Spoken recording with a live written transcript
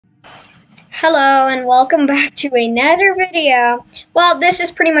Hello and welcome back to another video. Well, this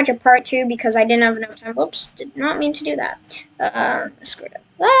is pretty much a part two because I didn't have enough time. Whoops, did not mean to do that. I screwed up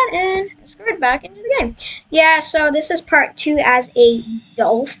that and I screwed back into the game. Yeah, so this is part two as a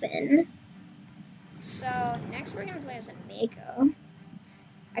dolphin. So next we're gonna play as a mako.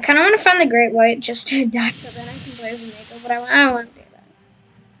 I kind of want to find the great white just to die so then I can play as a mako, but I don't want to do that.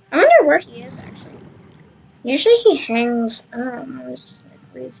 I wonder where he is actually. Usually he hangs. I don't know. It's just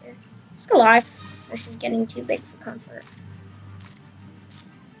like breathes here. It's alive. Fish is getting too big for comfort.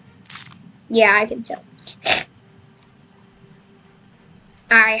 Yeah, I can tell.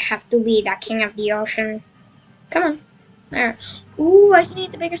 I have to be the king of the ocean. Come on. There. Ooh, I can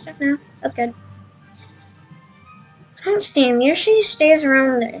eat the bigger stuff now. That's good. I don't see him. Usually he stays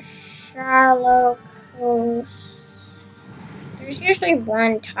around the shallow coast. There's usually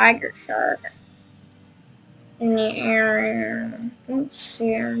one tiger shark in the area. I don't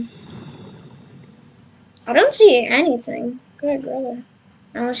see him. I don't see anything. Good brother.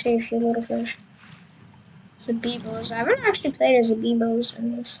 I only see a few little fish. Zabibos. I haven't actually played as Zabibos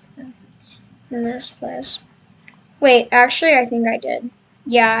in this place. Wait, actually, I think I did.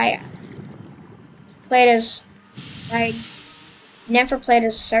 Yeah, I played as. I never played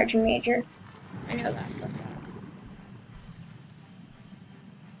as Sergeant Major. I know that for a fact.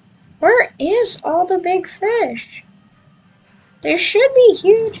 Where is all the big fish? There should be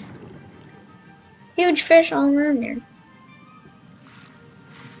huge fish all around there.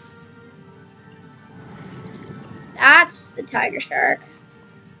 That's the tiger shark.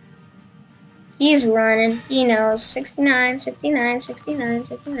 He's running. He knows. 69, 69, 69,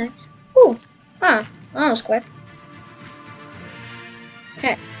 69. Ooh. Huh. That was quick.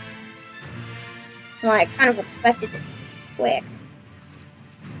 Okay. Well, I kind of expected it quick.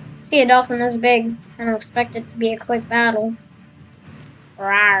 See a dolphin this big. I don't expect it to be a quick battle.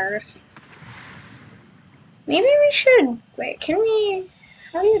 Rawr. Maybe we should. Wait, can we.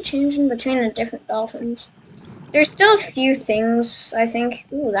 How do you change in between the different dolphins? There's still a few things, I think.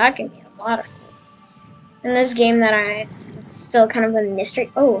 Ooh, that can be a lot of fun. In this game it's still kind of a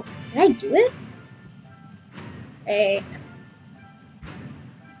mystery. Oh, did I do it? Hey.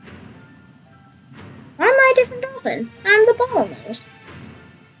 Why am I a different dolphin? I'm the bottlenose.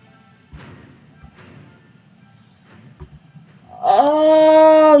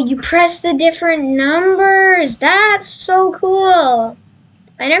 Oh, you press the different numbers. That's so cool.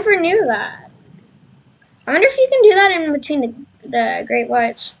 I never knew that. I wonder if you can do that in between the great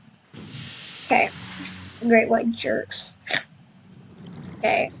whites. Okay. The great white jerks.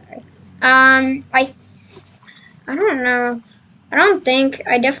 Okay, sorry. I don't know.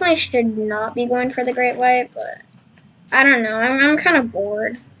 I definitely should not be going for the great white, but I don't know. I'm kind of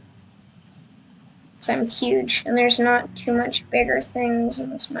bored. So I'm huge, and there's not too much bigger things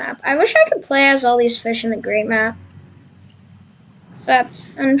in this map. I wish I could play as all these fish in the great map. Except,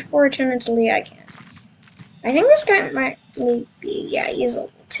 unfortunately, I can't. I think this guy might be, yeah, he's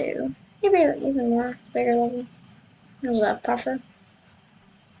level 2. Maybe even more, bigger level. There's a puffer.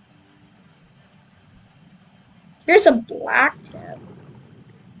 Here's a black tip.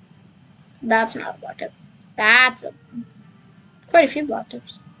 That's not a black tip. That's quite a few black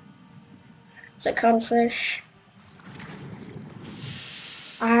tips. It's a cuttlefish.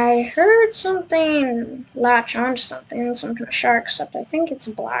 I heard something latch onto something, some kind of shark, except I think it's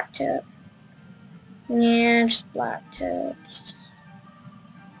a black tip. Yeah, just black tips.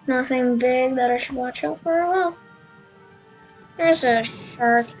 Nothing big that I should watch out for. Well, there's a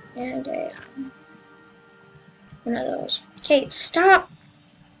shark and one of those. Okay, stop!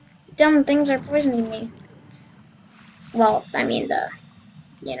 Dumb things are poisoning me. Well, I mean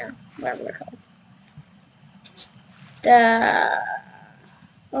whatever they're called.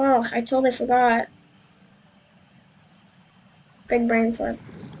 Oh, I totally forgot. Big brain fart.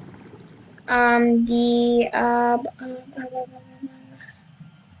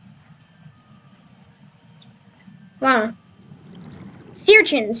 Wow. Sea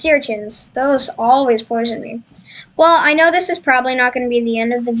urchins. Those always poison me. Well, I know this is probably not going to be the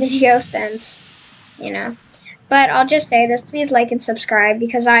end of the video since, But I'll just say this, please like and subscribe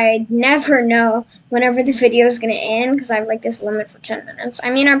because I never know whenever the video is going to end because I have like this limit for 10 minutes. I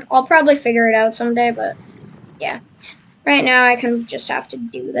mean, I'll probably figure it out someday, but yeah. Right now I kind of just have to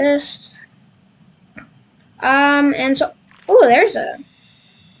do this. And so, oh, there's a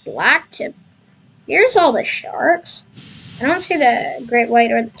black tip. Here's all the sharks. I don't see the great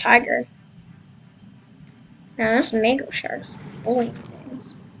white or the tiger. No, that's mako sharks. Bullying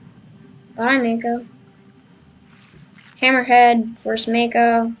things. Bye, mako. Hammerhead versus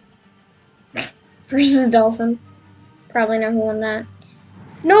mako versus dolphin. Probably know who won that.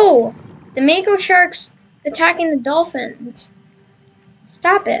 No! The mako shark's attacking the dolphins.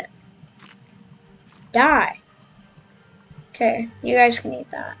 Stop it. Die. Okay, you guys can eat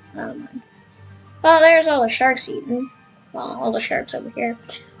that. Well, there's all the sharks eaten. Well, all the sharks over here.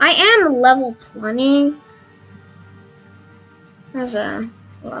 I am level 20. There's a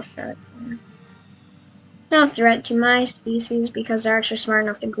little shark there. No threat to my species because they're actually smart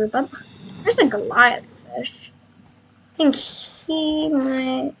enough to group up. There's a Goliath fish. I think he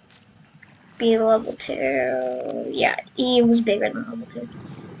might be level 2. Yeah, he was bigger than level 2.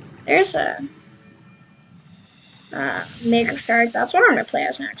 There's a mega shark. That's what I'm gonna play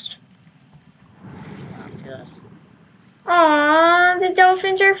as next. After this. Aww, the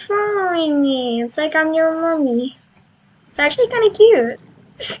dolphins are following me. It's like I'm your mommy. It's actually kind of cute.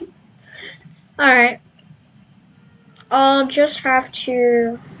 Alright. I'll just have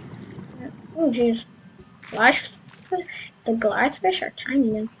to... Oh, jeez. The Goliath fish are tiny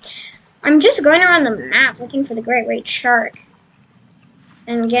now. I'm just going around the map looking for the great white shark.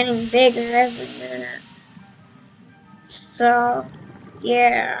 And getting bigger every minute. So,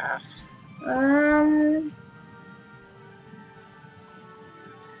 yeah. I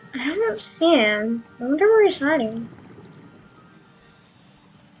don't see him. I wonder where he's hiding.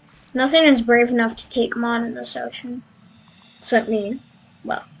 Nothing is brave enough to take him on in this ocean. Except me.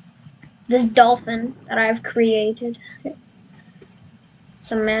 Well, this dolphin that I've created.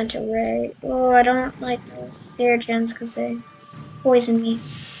 It's a manta ray. Oh, I don't like those sea urchins because they poison me.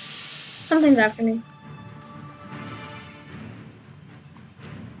 Something's after me.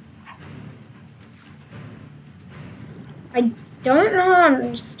 I don't know.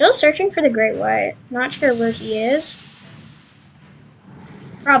 I'm still searching for the great white. Not sure where he is.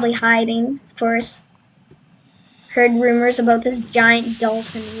 Probably hiding, of course. Heard rumors about this giant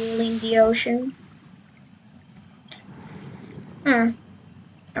dolphin ruling the ocean. I'm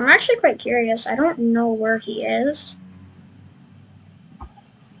actually quite curious. I don't know where he is.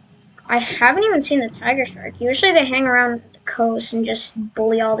 I haven't even seen the tiger shark. Usually they hang around the coast and just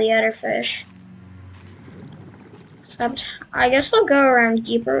bully all the other fish. Except, I guess I'll go around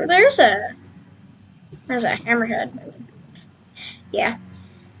deeper. There's a hammerhead. Yeah.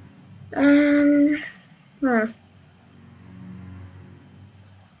 There's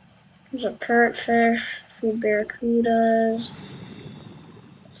a parrotfish, few barracudas,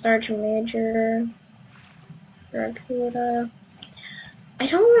 sergeant major, barracuda. I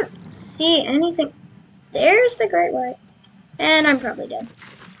don't see anything. There's the great white. And I'm probably dead.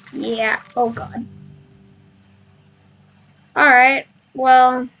 Yeah. Oh, God. Alright.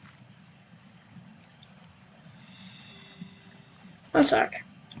 Well. One sec.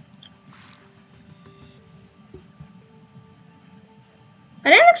 I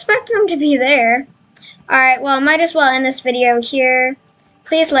didn't expect them to be there. Alright, well, I might as well end this video here.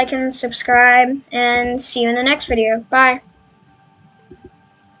 Please like and subscribe, and see you in the next video. Bye.